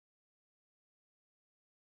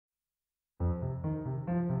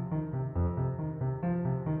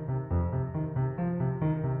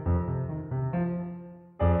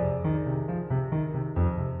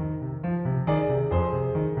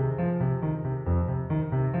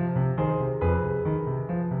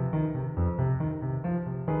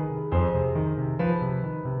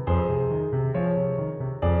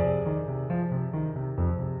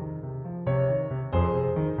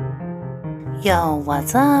Yo,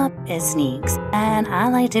 what's up? It's Neeks, and I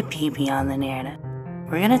like to pee on the narrative.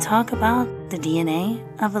 We're gonna talk about the DNA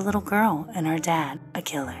of a little girl and her dad, a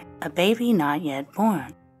killer, a baby not yet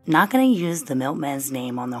born. Not gonna use the milkman's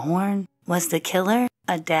name on the horn. Was the killer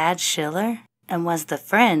a dad shiller? And was the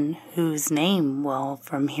friend, whose name will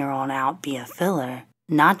from here on out be a filler,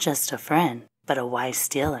 not just a friend, but a wife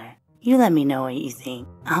stealer? You let me know what you think.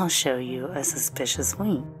 I'll show you a suspicious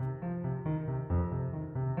wink.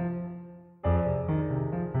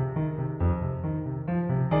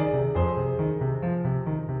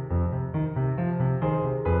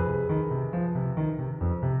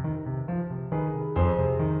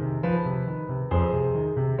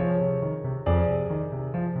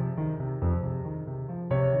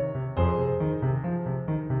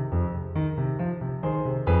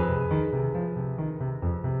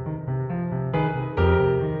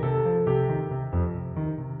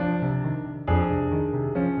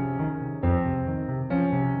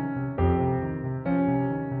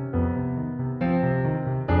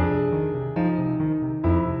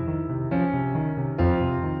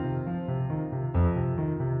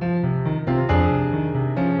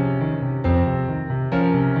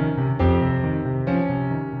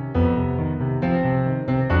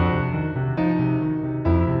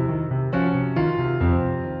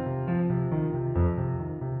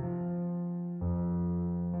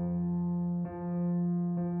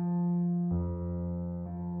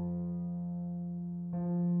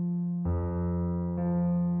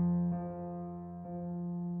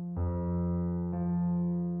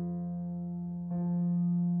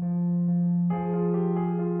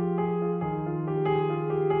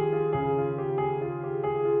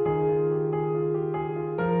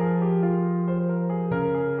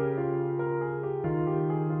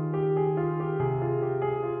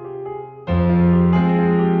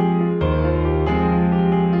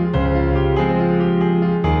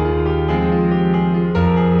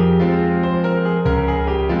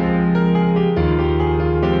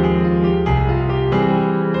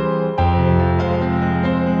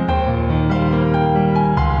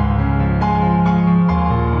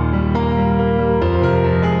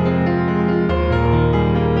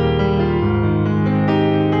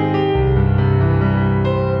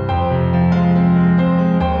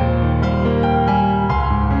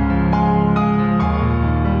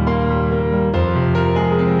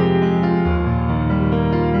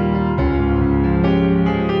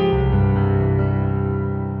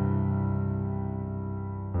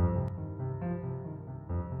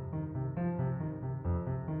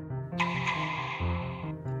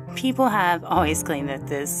 People have always claimed that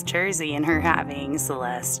this jersey and her having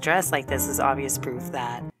Celeste dressed like this is obvious proof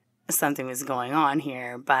that something was going on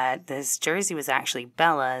here, but this jersey was actually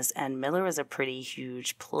Bella's, and Miller was a pretty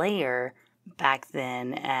huge player back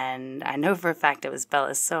then, and I know for a fact it was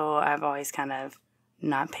Bella's, so I've always kind of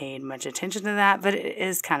not paid much attention to that, but it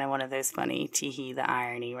is kind of one of those funny tee-hee, the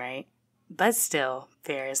irony, right? But still,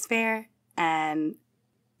 fair is fair, and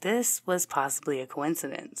this was possibly a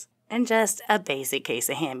coincidence. And just a basic case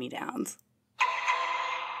of hand-me-downs.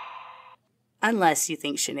 Unless you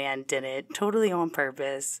think Shanann did it totally on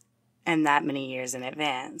purpose and that many years in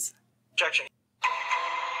advance. Objection.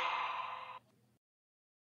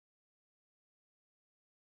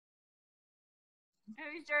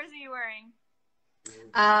 Whose jersey are you wearing?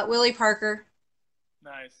 Willie Parker.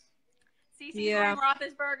 Nice. Cece's wearing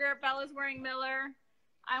Roethlisberger. Bella's wearing Miller.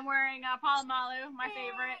 I'm wearing Palomalu, my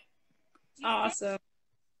favorite. Awesome.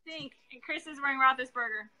 Think. And Chris is wearing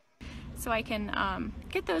Roethlisberger. So I can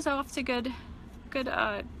get those off to good.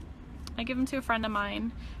 I give them to a friend of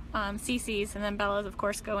mine, Cece's, and then Bella's, of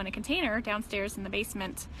course, go in a container downstairs in the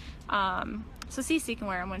basement. So Cece can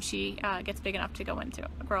wear them when she gets big enough to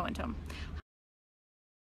grow into them.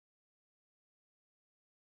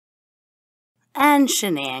 And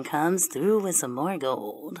Shanann comes through with some more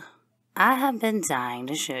gold. I have been dying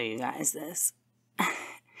to show you guys this.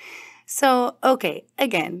 So, okay,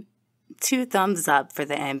 again, 2 thumbs up for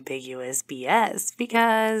the ambiguous BS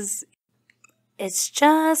because it's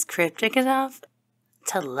just cryptic enough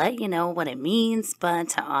to let you know what it means, but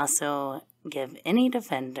to also give any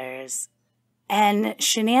defenders. And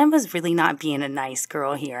Shanann was really not being a nice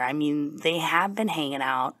girl here. I mean, they have been hanging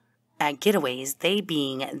out at getaways, they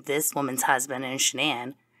being this woman's husband and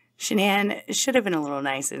Shanann. Shanann should have been a little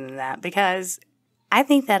nicer than that because I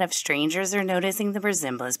think that if strangers are noticing the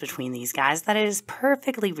resemblance between these guys, that it is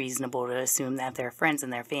perfectly reasonable to assume that their friends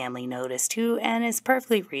and their family notice too, and it's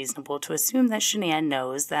perfectly reasonable to assume that Shanann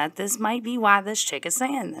knows that this might be why this chick is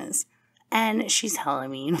saying this. And she's hella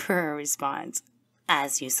mean for her response.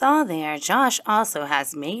 As you saw there, Josh also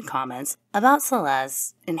has made comments about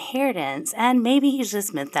Celeste's inheritance, and maybe he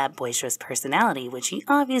just meant that boisterous personality, which he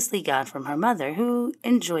obviously got from her mother, who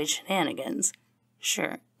enjoyed shenanigans.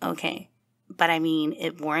 Sure, okay. But I mean,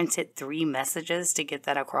 it warranted 3 messages to get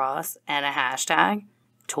that across, and a hashtag.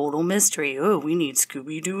 Total mystery. Oh, we need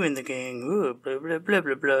Scooby-Doo in the gang. Oh, blah, blah, blah,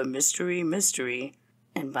 blah, blah. Mystery, mystery.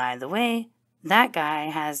 And by the way, that guy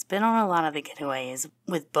has been on a lot of the getaways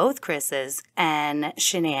with both Chris's and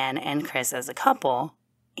Shanann and Chris as a couple.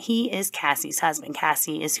 He is Cassie's husband.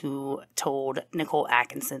 Cassie is who told Nicole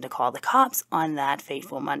Atkinson to call the cops on that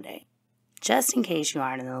fateful Monday. Just in case you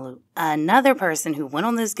aren't in the loop. Another person who went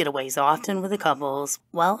on those getaways often with the couples,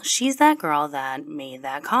 well, she's that girl that made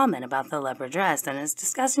that comment about the leopard dress and is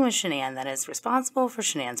discussing with Shanann that is responsible for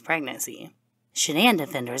Shanann's pregnancy. Shanann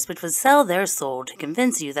defenders would sell their soul to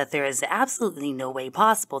convince you that there is absolutely no way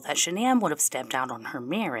possible that Shanann would have stepped out on her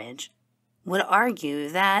marriage. Would argue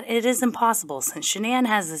that it is impossible since Shanann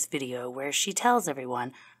has this video where she tells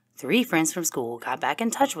everyone 3 friends from school got back in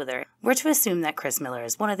touch with her. We're to assume that Chris Miller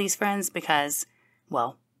is one of these friends because,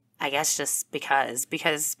 well, I guess just because.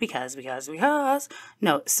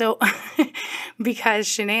 No, so because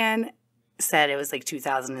Shanann said it was like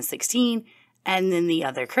 2016, and then the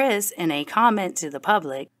other Chris, in a comment to the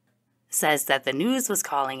public, says that the news was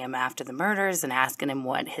calling him after the murders and asking him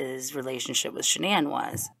what his relationship with Shanann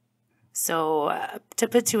was. So, to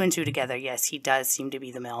put 2 and 2 together, yes, he does seem to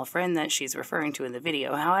be the male friend that she's referring to in the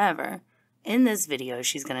video. However, in this video,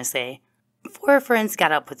 she's going to say, 4 friends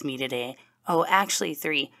got up with me today. Oh, actually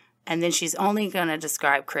 3. And then she's only going to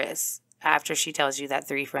describe Chris. After she tells you that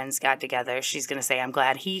 3 friends got together, she's going to say, I'm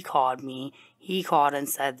glad he called me. He called and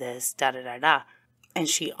said this, da-da-da-da. And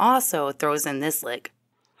she also throws in this lick.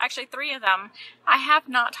 Actually, 3 of them I have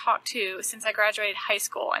not talked to since I graduated high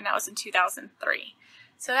school, and that was in 2003.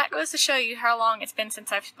 So that goes to show you how long it's been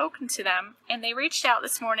since I've spoken to them, and they reached out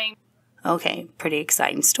this morning. Okay, pretty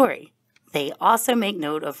exciting story. They also make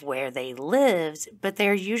note of where they lived, but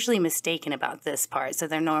they're usually mistaken about this part. So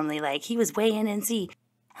they're normally like, he was way in NC.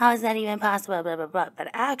 How is that even possible? Blah, blah, blah. But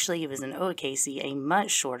actually, it was in OKC, a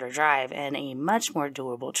much shorter drive and a much more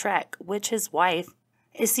doable trek, which his wife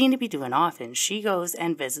is seen to be doing often. She goes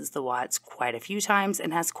and visits the Watts quite a few times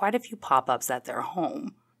and has quite a few pop-ups at their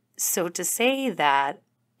home. So to say that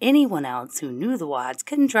anyone else who knew the Watts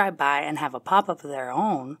couldn't drive by and have a pop-up of their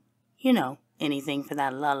own, you know, anything for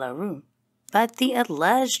that la-la-roo. But the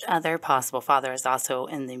alleged other possible father is also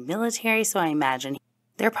in the military, so I imagine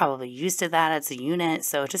they're probably used to that as a unit.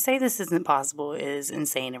 So to say this isn't possible is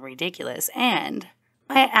insane and ridiculous. And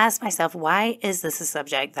I asked myself, why is this a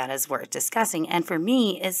subject that is worth discussing? And for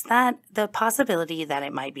me, it's that the possibility that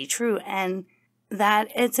it might be true and that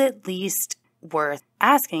it's at least worth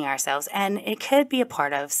asking ourselves, and it could be a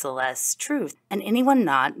part of Celeste's truth. And anyone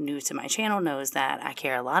not new to my channel knows that I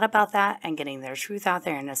care a lot about that and getting their truth out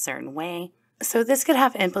there in a certain way. So this could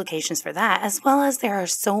have implications for that, as well as there are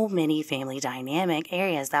so many family dynamic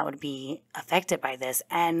areas that would be affected by this,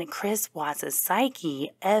 and Chris Watts'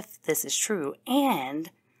 psyche if this is true,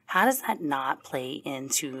 and how does that not play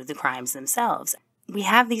into the crimes themselves? We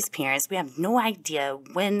have these parents, we have no idea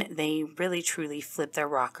when they really truly flipped their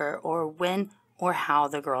rocker or when or how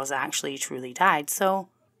the girls actually truly died. So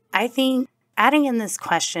I think adding in this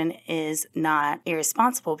question is not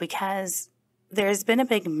irresponsible because there's been a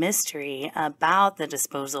big mystery about the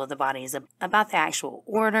disposal of the bodies, about the actual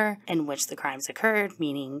order in which the crimes occurred,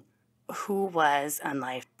 meaning who was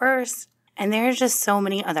unlived first. And there are just so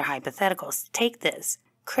many other hypotheticals. Take this.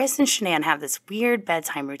 Chris and Shanann have this weird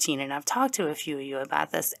bedtime routine, and I've talked to a few of you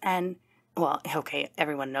about this, and, well, okay,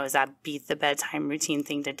 everyone knows I beat the bedtime routine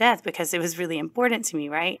thing to death because it was really important to me,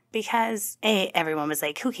 right? Because, everyone was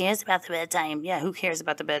like, who cares about the bedtime? Yeah, who cares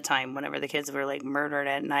about the bedtime whenever the kids were, like, murdered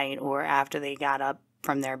at night or after they got up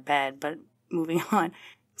from their bed, but moving on.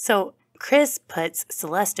 So, Chris puts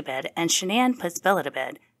Celeste to bed, and Shanann puts Bella to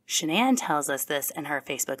bed. Shanann tells us this in her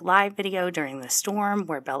Facebook Live video during the storm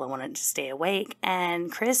where Bella wanted to stay awake,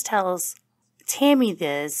 and Chris tells Tammy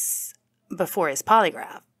this before his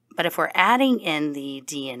polygraph. But if we're adding in the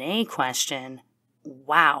DNA question,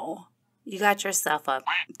 wow, you got yourself up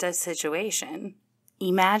the situation.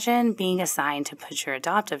 Imagine being assigned to put your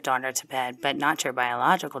adoptive daughter to bed, but not your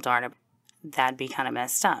biological daughter. That'd be kind of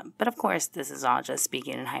messed up. But of course, this is all just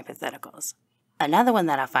speaking in hypotheticals. Another one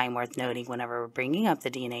that I find worth noting whenever we're bringing up the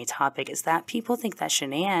DNA topic is that people think that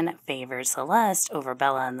Shanann favored Celeste over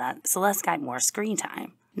Bella and that Celeste got more screen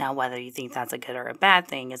time. Now, whether you think that's a good or a bad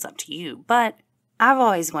thing is up to you, but I've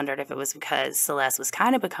always wondered if it was because Celeste was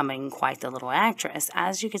kind of becoming quite the little actress.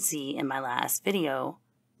 As you can see in my last video,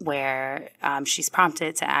 where she's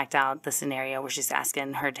prompted to act out the scenario where she's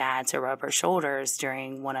asking her dad to rub her shoulders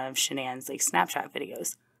during one of Shanann's Snapchat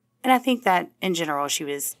videos. And I think that in general, she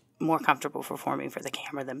was more comfortable performing for the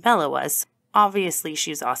camera than Bella was. Obviously,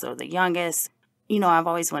 she was also the youngest. I've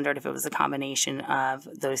always wondered if it was a combination of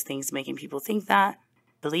those things making people think that.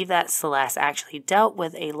 I believe that Celeste actually dealt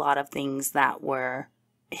with a lot of things that were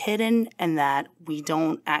hidden and that we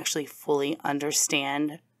don't actually fully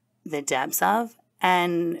understand the depths of.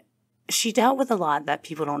 And she dealt with a lot that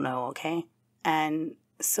people don't know, okay? And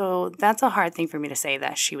so that's a hard thing for me to say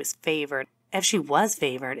that she was favored. If she was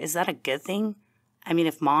favored, is that a good thing? I mean,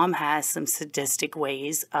 if mom has some sadistic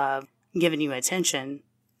ways of giving you attention,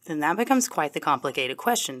 then that becomes quite the complicated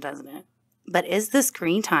question, doesn't it? But is the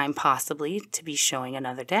screen time possibly to be showing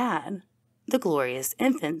another dad the glorious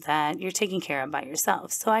infant that you're taking care of by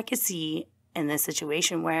yourself? So I could see in this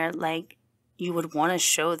situation where, you would want to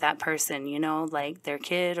show that person, their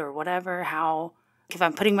kid or whatever, how, if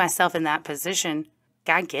I'm putting myself in that position,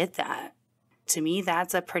 I get that. To me,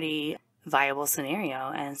 that's a pretty viable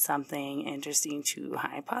scenario and something interesting to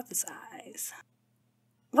hypothesize.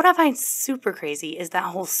 What I find super crazy is that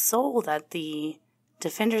whole soul that the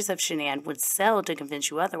defenders of Shanann would sell to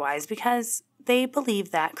convince you otherwise, because they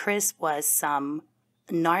believe that Chris was some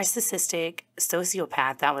narcissistic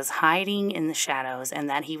sociopath that was hiding in the shadows and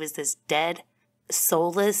that he was this dead,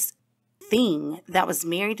 soulless thing that was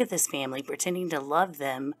married to this family, pretending to love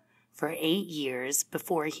them for 8 years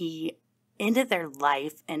before he ended their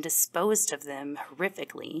life and disposed of them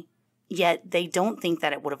horrifically. Yet they don't think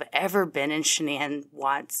that it would have ever been in Shanann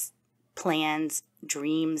Watts' plans,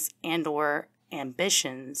 dreams, and or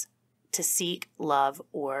ambitions to seek love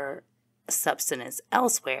or substance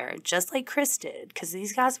elsewhere, just like Chris did, because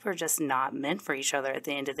these guys were just not meant for each other at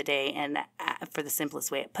the end of the day, and for the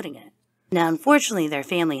simplest way of putting it. Now, unfortunately, their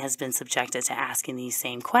family has been subjected to asking these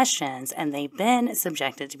same questions, and they've been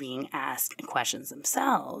subjected to being asked questions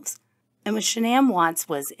themselves. And when Shanann Watts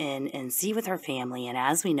was in NC with her family, and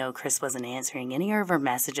as we know, Chris wasn't answering any of her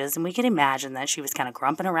messages, and we could imagine that she was kind of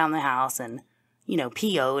grumping around the house and,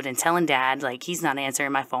 PO'd and telling dad, he's not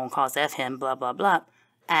answering my phone calls, F him, blah, blah, blah.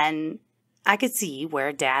 And I could see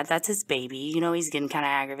where dad, that's his baby, he's getting kind of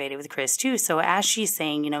aggravated with Chris too. So as she's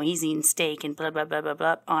saying, he's eating steak and blah, blah, blah, blah,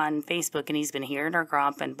 blah on Facebook, and he's been hearing her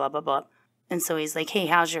grump and blah, blah, blah. And so he's like, hey,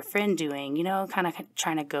 how's your friend doing? Kind of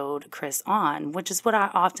trying to goad Chris on, which is what I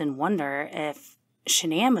often wonder if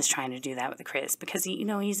Shanann was trying to do that with Chris, because,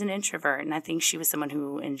 he's an introvert. And I think she was someone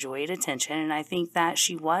who enjoyed attention. And I think that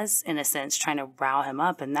she was, in a sense, trying to rile him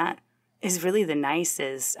up. And that is really the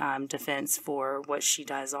nicest defense for what she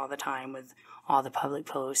does all the time with all the public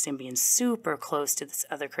posts and being super close to this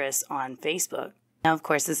other Chris on Facebook. Now, of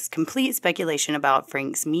course, this is complete speculation about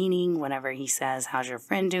Frank's meaning whenever he says, how's your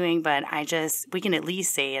friend doing? But we can at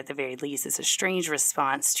least say, at the very least, it's a strange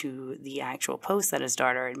response to the actual post that his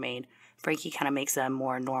daughter had made. Frankie kind of makes a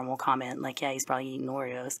more normal comment, yeah, he's probably eating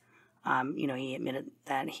Oreos. He admitted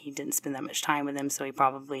that he didn't spend that much time with him, so he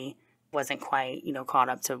probably wasn't quite, caught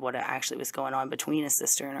up to what actually was going on between his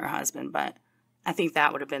sister and her husband. But I think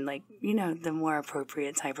that would have been, the more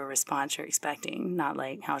appropriate type of response you're expecting, not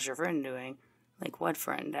how's your friend doing? What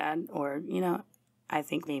friend, Dad? Or, I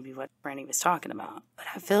think maybe what friend he was talking about. But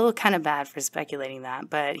I feel kind of bad for speculating that.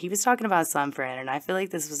 But he was talking about some friend, and I feel like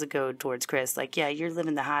this was a goad towards Chris. Yeah, you're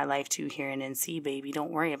living the high life too here in NC, baby. Don't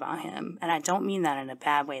worry about him. And I don't mean that in a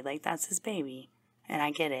bad way. That's his baby. And I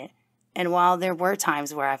get it. And while there were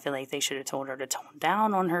times where I feel like they should have told her to tone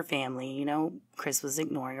down on her family, Chris was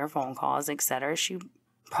ignoring her phone calls, etc., she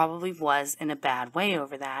probably was in a bad way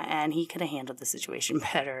over that, and he could have handled the situation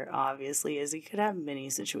better, obviously, as he could have many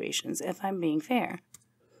situations, if I'm being fair.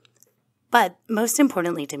 But most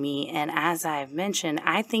importantly to me, and as I've mentioned,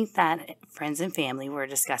 I think that friends and family were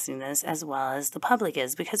discussing this as well as the public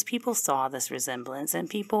is, because people saw this resemblance, and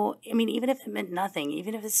people, even if it meant nothing,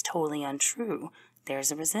 even if it's totally untrue, there's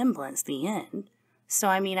a resemblance, the end. So,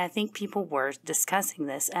 I think people were discussing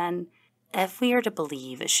this, and if we are to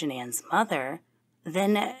believe Shanann's mother,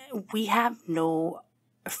 then we have no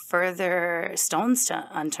further stones to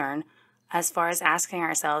unturned as far as asking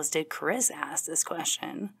ourselves, did Chris ask this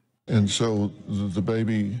question? And so the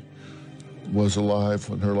baby was alive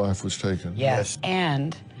when her life was taken? Yes.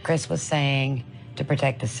 And Chris was saying, to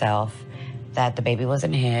protect himself, that the baby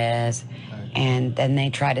wasn't his. And then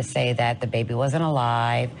they tried to say that the baby wasn't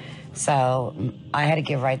alive. So I had to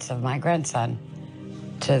give rights of my grandson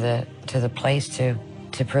to the place to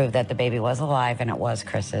prove that the baby was alive and it was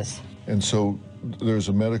Chris's. And so there's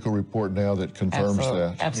a medical report now that confirms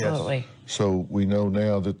that? Absolutely. Yes. So we know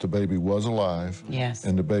now that the baby was alive. Yes.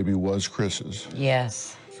 And the baby was Chris's.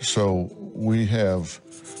 Yes. So we have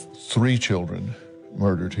 3 children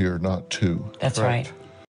murdered here, not 2. That's right.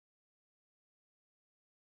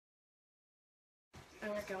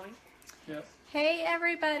 And we're going. Yep. Hey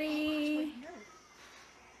everybody.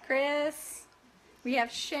 Chris. We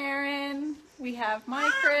have Sharon. We have my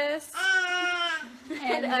Chris.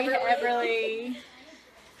 And we have Everly.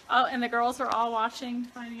 Oh, and the girls are all watching,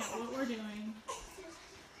 finding out what we're doing.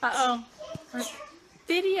 Uh-oh.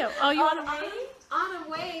 Video. Oh, you want to wave? Anna,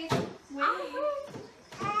 wave.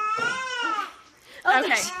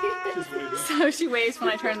 Okay. So she waves when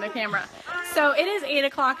I turn the camera. So it is 8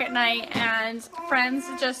 o'clock at night, and friends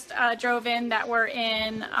just drove in that were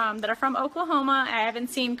in that are from Oklahoma. I haven't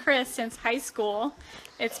seen Chris since high school.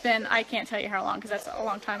 It's been, I can't tell you how long, because that's a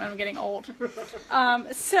long time. I'm getting old.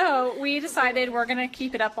 So we decided we're gonna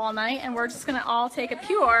keep it up all night, and we're just gonna all take a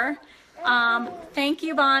Pure. Thank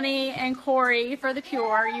you, Bonnie and Corey, for the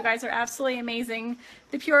Pure. You guys are absolutely amazing.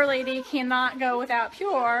 The Pure lady cannot go without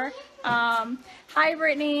Pure. Hi,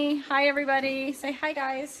 Brittany. Hi, everybody. Say hi,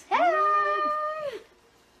 guys. Hey.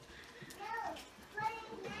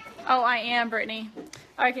 Oh, I am Brittany.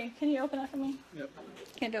 Okay, can you open that for me? Yep.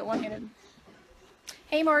 Can't do it one-handed.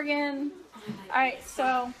 Hey, Morgan. All right,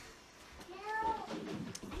 so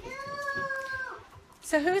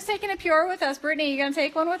who's taking a Pure with us? Brittany, you gonna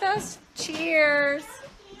take one with us? Cheers.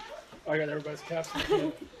 I got everybody's caps.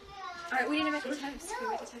 All right, we need to make a toast. We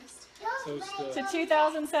make a toast. To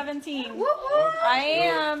 2017. Woo -woo. I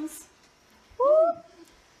am. Woo.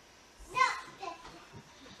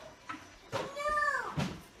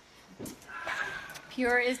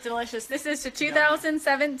 Pure is delicious. This is to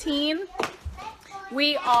 2017.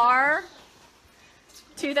 We are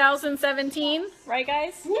 2017, right,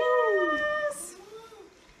 guys? Yes.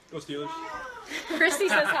 Go Steelers. Christy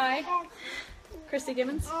says hi. Christy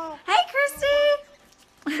Gibbons. Hey, Christy!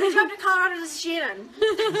 We drove to Colorado to see Shannon.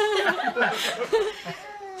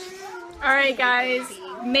 All right, guys.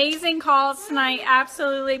 Amazing calls tonight.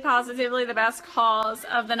 Absolutely, positively the best calls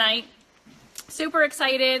of the night. Super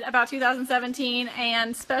excited about 2017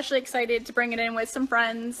 and especially excited to bring it in with some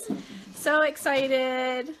friends. So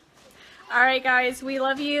excited. All right, guys. We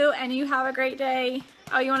love you and you have a great day.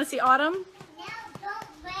 Oh, you want to see Autumn?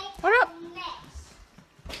 What up?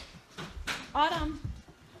 Autumn.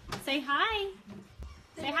 Say hi.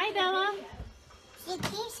 Say hi, Bella. She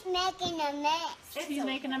keeps making a mess. She's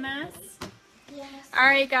making a mess? Yes. All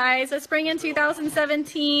right, guys. Let's bring in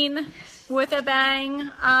 2017 with a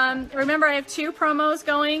bang. Remember, I have 2 promos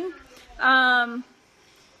going.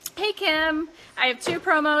 Hey, Kim. I have 2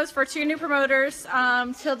 promos for 2 new promoters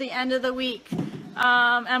till the end of the week.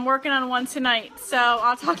 I'm working on one tonight. So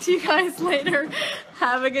I'll talk to you guys later.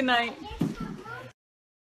 Have a good night.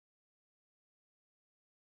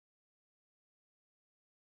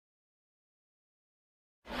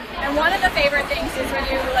 And one of the favorite things is we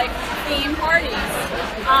do like theme parties.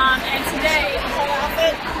 And today, whole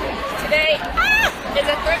outfit, today is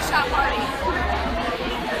a thrift shop party.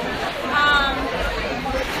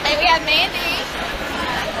 And we have Mandy,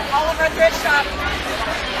 all of our thrift shop.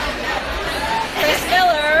 Chris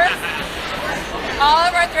Miller, all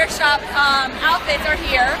of our thrift shop outfits are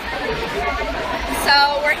here.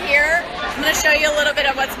 So we're here. I'm going to show you a little bit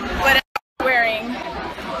of what I'm wearing.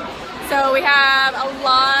 So we have a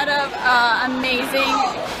lot of amazing,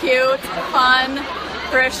 cute, fun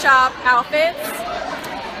thrift shop outfits.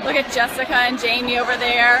 Look at Jessica and Jamie over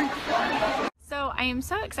there. So I am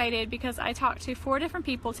so excited because I talked to 4 different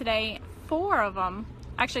people today. 4 of them,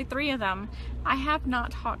 actually 3 of them, I have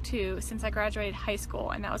not talked to since I graduated high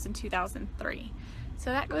school, and that was in 2003.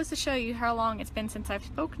 So that goes to show you how long it's been since I've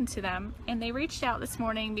spoken to them. And they reached out this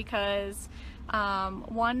morning because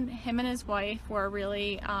him and his wife were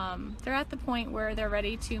really, they're at the point where they're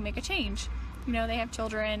ready to make a change. You know, they have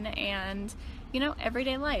children and, you know,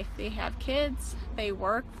 everyday life. They have kids, they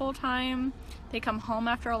work full time, they come home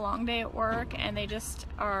after a long day at work and they just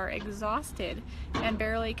are exhausted and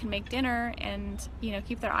barely can make dinner and, you know,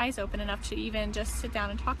 keep their eyes open enough to even just sit down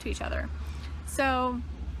and talk to each other. So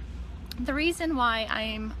the reason why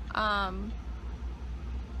I'm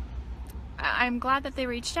glad that they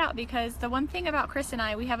reached out, because the one thing about Chris and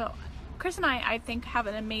I, I think have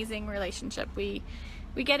an amazing relationship. We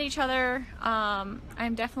get each other.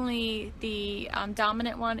 I'm definitely the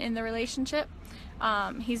dominant one in the relationship.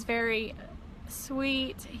 He's very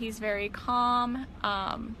sweet. He's very calm.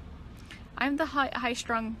 I'm the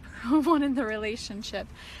high-strung one in the relationship.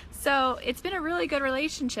 So it's been a really good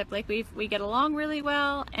relationship. Like we get along really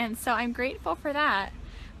well, and so I'm grateful for that.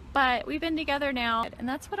 But we've been together now, and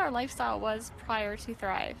that's what our lifestyle was prior to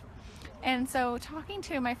Thrive. And so talking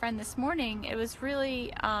to my friend this morning, it was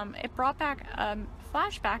really, it brought back a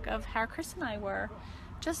flashback of how Chris and I were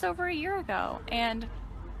just over a year ago. And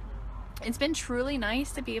it's been truly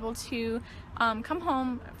nice to be able to come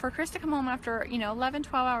home, for Chris to come home after, you know, 11,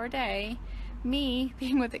 12-hour day, me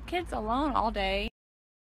being with the kids alone all day.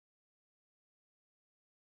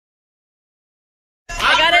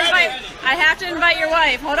 I have to invite your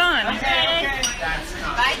wife. Hold on. Okay.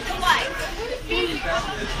 Invite the wife.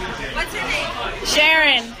 What's her name?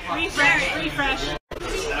 Sharon. Refresh.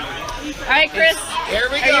 All right, Chris. Here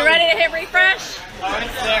we go. Are you ready to hit refresh? Oh,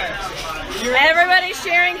 it's there. Everybody's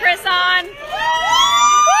cheering Chris on.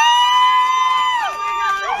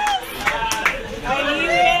 Are you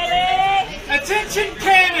ready? Attention,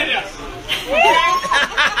 Canada.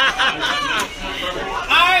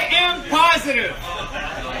 I am positive.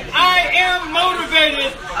 I am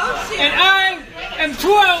motivated. And I am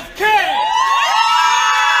 12K.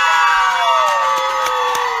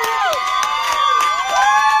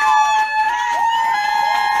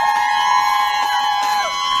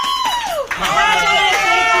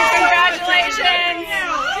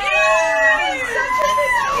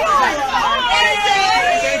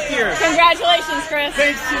 Congratulations, Chris.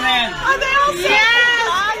 Thanks, Shanann. Are they all set? Yes.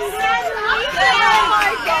 Congratulations. Oh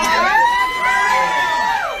my God.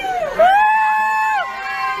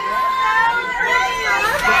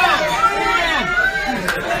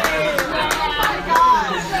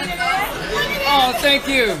 Oh, thank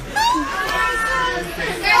you.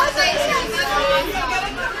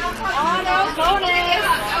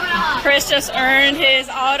 Chris just earned his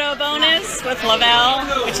auto bonus with Lavelle,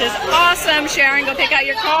 which is awesome. Sharon, go pick out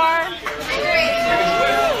your car.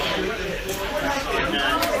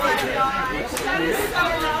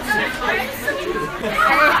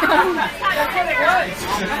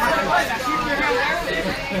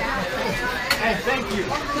 Hey, thank you.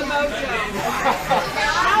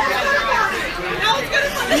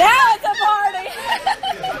 Now it's a party.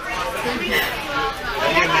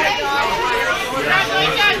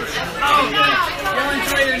 Go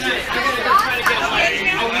enjoy your night. I gotta go try to get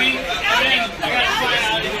a wing, and then I gotta fly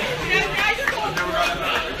out of here.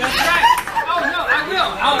 That's right. Oh no, I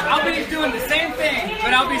will. I'll be doing the same thing,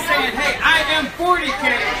 but I'll be saying, hey, I am 40K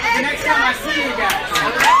the next time I see you guys.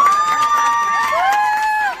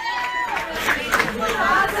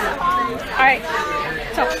 All right.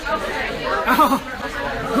 So, Oh,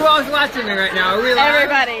 who else watching me right now? Are we live?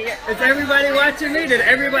 everybody. Is everybody watching me? Did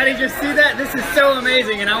everybody just see that? This is so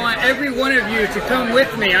amazing, and I want every one of you to come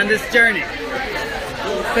with me on this journey.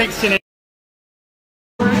 Thanks, Shanann.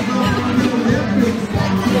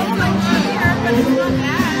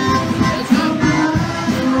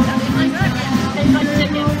 Tastes like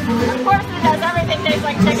chicken. Of course it does. Everything tastes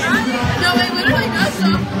like chicken. No, it literally does so.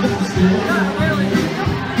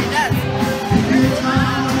 It does.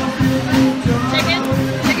 Chicken?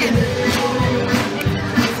 Chicken.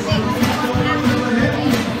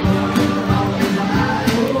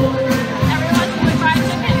 Everyone's doing fried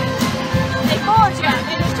chicken. They fooled you.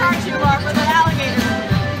 They just charged you more for the alligator.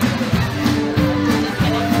 Just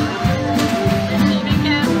kidding. This is Big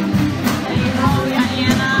Kim. There you go. We got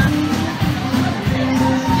Anna.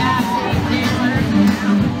 Yeah, Taylor.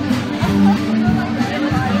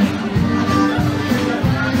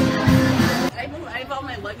 I have all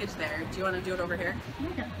my luggage there. Do you want to do it over here?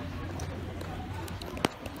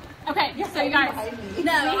 Okay, so you guys, we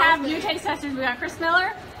have new taste testers. We got Chris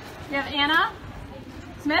Miller, we have Anna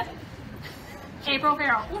Smith, April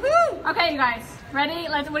Farrell. Woohoo! Okay, you guys, ready?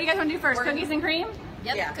 What do you guys want to do first? Cookies and cream?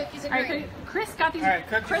 Yep. Yeah. Cookies and All right, cream. Chris got these. All right,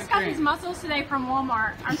 cookies Chris and got cream. these mussels today from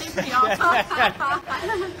Walmart. Aren't they pretty awesome?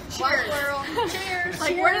 Cheers. Cheers.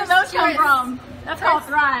 Like, where did those come from? That's called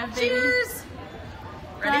Thrive, baby. Cheers.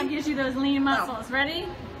 Thrive Ready? gives you those lean muscles. Ready?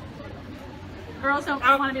 Girls don't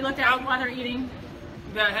want to be looked at while they're eating.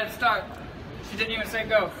 Got a head start. She didn't even say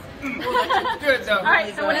go. Good though. All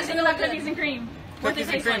right, so what do you think about cookies and cream? What's it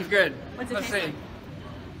Cookies and taste cream's like? good. What's it Let's taste see.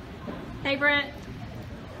 like? Favorite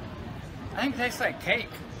I think it tastes like cake.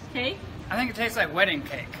 cake? I think it tastes like wedding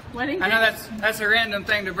cake. Wedding I know cake? that's a random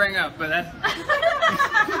thing to bring up, but that's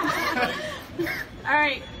All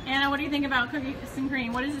right, Anna, what do you think about cookies and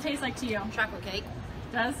cream? What does it taste like to you? Chocolate cake.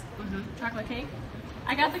 Does? Chocolate cake?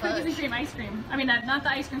 I got the cookies and cream ice cream. I mean, not the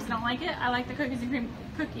ice cream, so I don't like it. I like the cookies and cream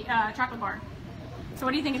chocolate bar. So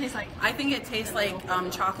what do you think it tastes like? I think it tastes like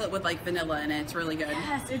chocolate with like vanilla in it. It's really good.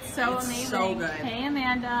 Yes, it's so amazing. So good. Hey,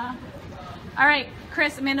 Amanda. All right,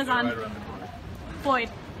 Chris, Amanda's on. Floyd,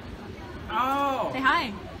 oh. say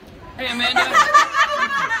hi. Hey Amanda.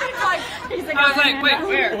 He's like, I was like, wait, Amanda.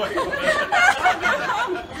 where?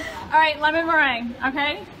 All right, lemon meringue,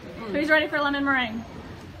 okay? Who's ready for lemon meringue?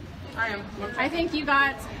 I think you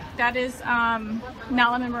got, that is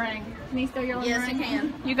not lemon meringue. Can you still your lemon Yes, meringue? I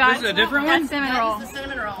can. You got, This is a different that's one? cinnamon roll. That is the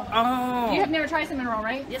cinnamon roll. Oh. You have never tried cinnamon roll,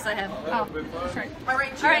 right? Yes, I have. Oh, that's right. All right,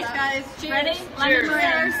 cheers, All right, guys. Cheers. Ready? Lemon Cheers.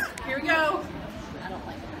 meringue. Here we go.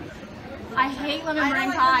 I hate lemon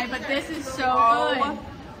meringue pie, but this is so Oh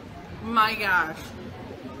my gosh.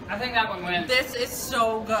 I think that one wins. This is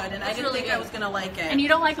so good, and I didn't think I was gonna like it. good. And you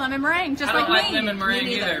don't like lemon meringue, just I don't like like me. lemon meringue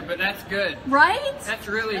Me neither. either, but that's good. Right? That's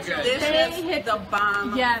really good. This They is hit- the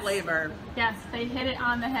bomb Yes. flavor. Yes, they hit it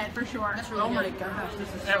on the head for sure. Oh my gosh,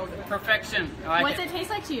 this is That was perfection. I like What's it taste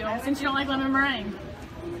like to you, since you don't like lemon meringue?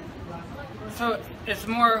 So it's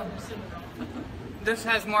more. This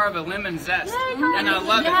has more of a lemon zest, Yay, and I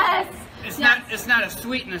love yes. it. It's Yes. not. It's not a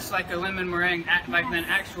sweetness like a lemon meringue, like an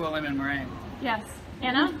actual lemon meringue. Yes.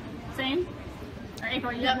 Anna? Same? Or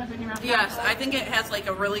April, you have nothing in your mouth. Yes, I think it has like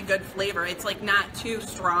a really good flavor. It's like not too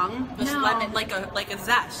strong. Just No. lemon, like a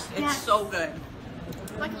zest. It's Yes. so good.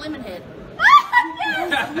 Like a lemon head.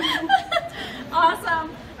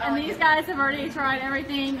 Awesome. And these guys have already tried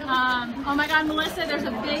everything. Oh my God, Melissa, there's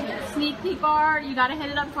a big sneak peek bar. You got to hit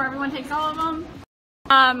it up before everyone takes all of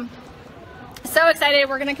them. So excited.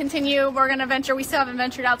 We're going to continue. We're going to venture. We still haven't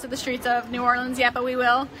ventured out to the streets of New Orleans yet, but we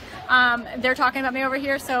will. They're talking about me over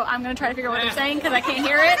here, so I'm going to try to figure out what they're saying because I can't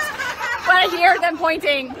hear it. But I hear them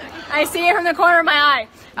pointing. I see it from the corner of my eye.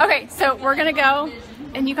 Okay, so we're going to go.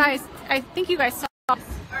 And you guys, I think you guys saw this.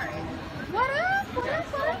 What up? What up?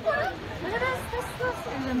 What up? What up? Look at this. This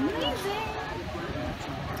is amazing.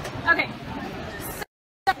 Okay.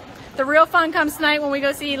 So, the real fun comes tonight when we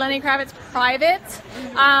go see Lenny Kravitz private.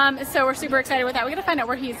 So we're super excited with that. We gotta find out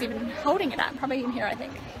where he's even holding it at. Probably in here, I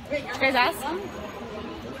think. Did you guys ask?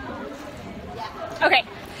 Okay.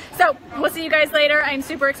 So we'll see you guys later. I'm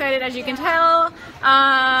super excited, as you can tell.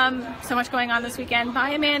 So much going on this weekend.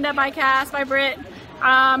 Bye Amanda, bye Cass, bye Britt.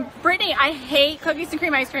 Brittany, I hate cookies and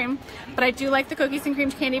cream ice cream, but I do like the cookies and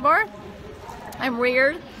cream candy bar. I'm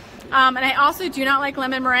weird. And I also do not like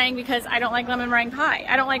lemon meringue because I don't like lemon meringue pie.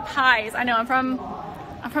 I don't like pies. I know I'm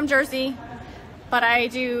from Jersey, but I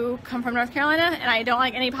do come from North Carolina, and I don't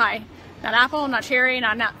like any pie. Not apple, not cherry,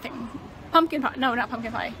 not nothing. Pumpkin pie. No, not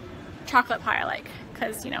pumpkin pie. Chocolate pie I like,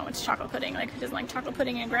 because, you know, it's chocolate pudding. Like, who doesn't like chocolate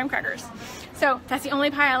pudding and graham crackers? So that's the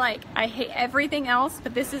only pie I like. I hate everything else,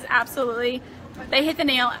 but this is absolutely... They hit the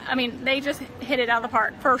nail. I mean, they just hit it out of the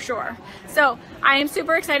park for sure. So I am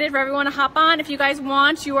super excited for everyone to hop on. If you guys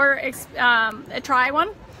want your try one,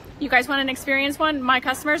 you guys want an experience one, my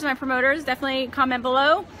customers, my promoters, definitely comment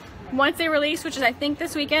below. Once they release, which is I think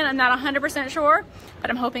this weekend, I'm not 100% sure, but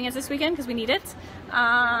I'm hoping it's this weekend because we need it.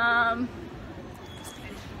 All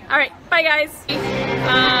right, bye guys.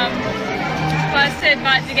 Busted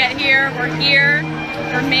butt to get here. We're here.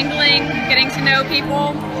 We're mingling, getting to know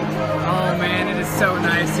people. Oh man, it is so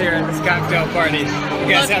nice here at this cocktail party.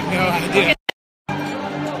 You guys have no idea.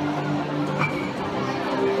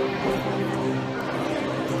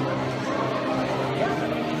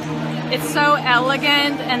 It's so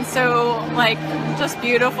elegant and so like just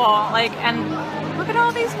beautiful. Like, and look at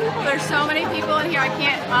all these people. There's so many people in here. I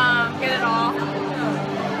can't get it all.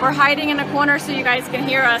 We're hiding in a corner so you guys can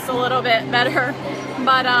hear us a little bit better.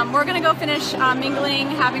 But we're gonna go finish mingling,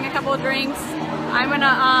 having a couple of drinks. I'm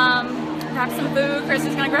gonna grab some food. Chris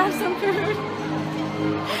is gonna grab some food.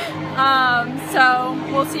 So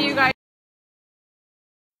we'll see you guys.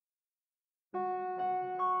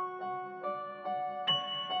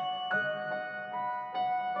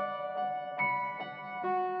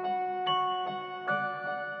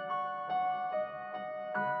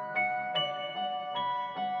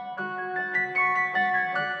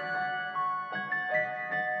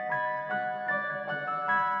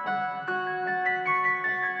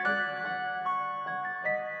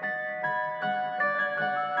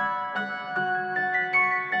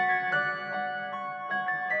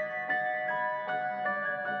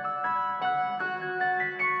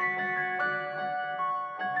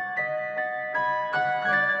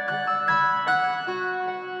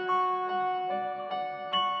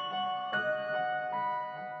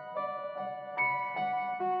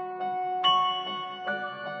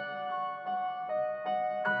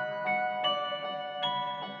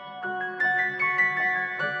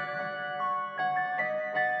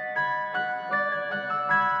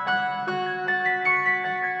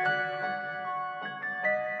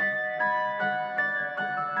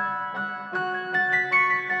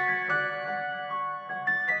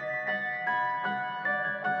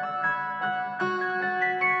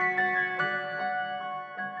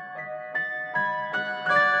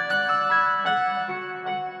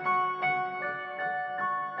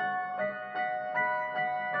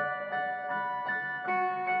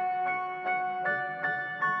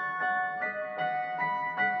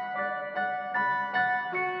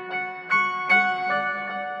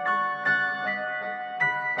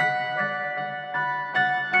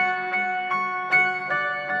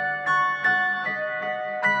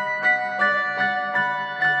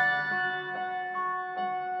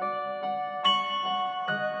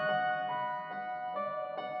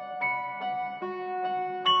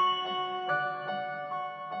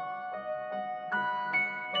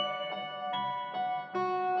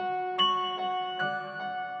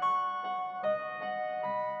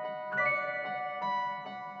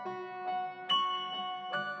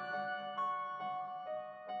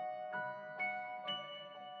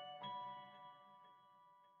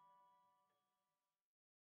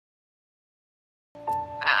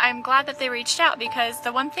 I'm glad that they reached out, because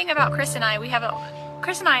the one thing about Chris and I,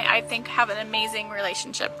 I think have an amazing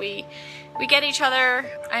relationship. We get each other.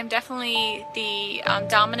 I'm definitely the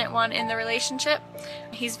dominant one in the relationship.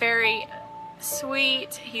 He's very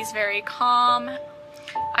sweet. He's very calm.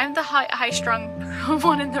 I'm the high-strung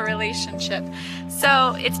one in the relationship.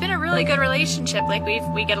 So it's been a really good relationship. Like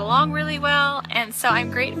we get along really well, and so I'm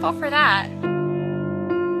grateful for that.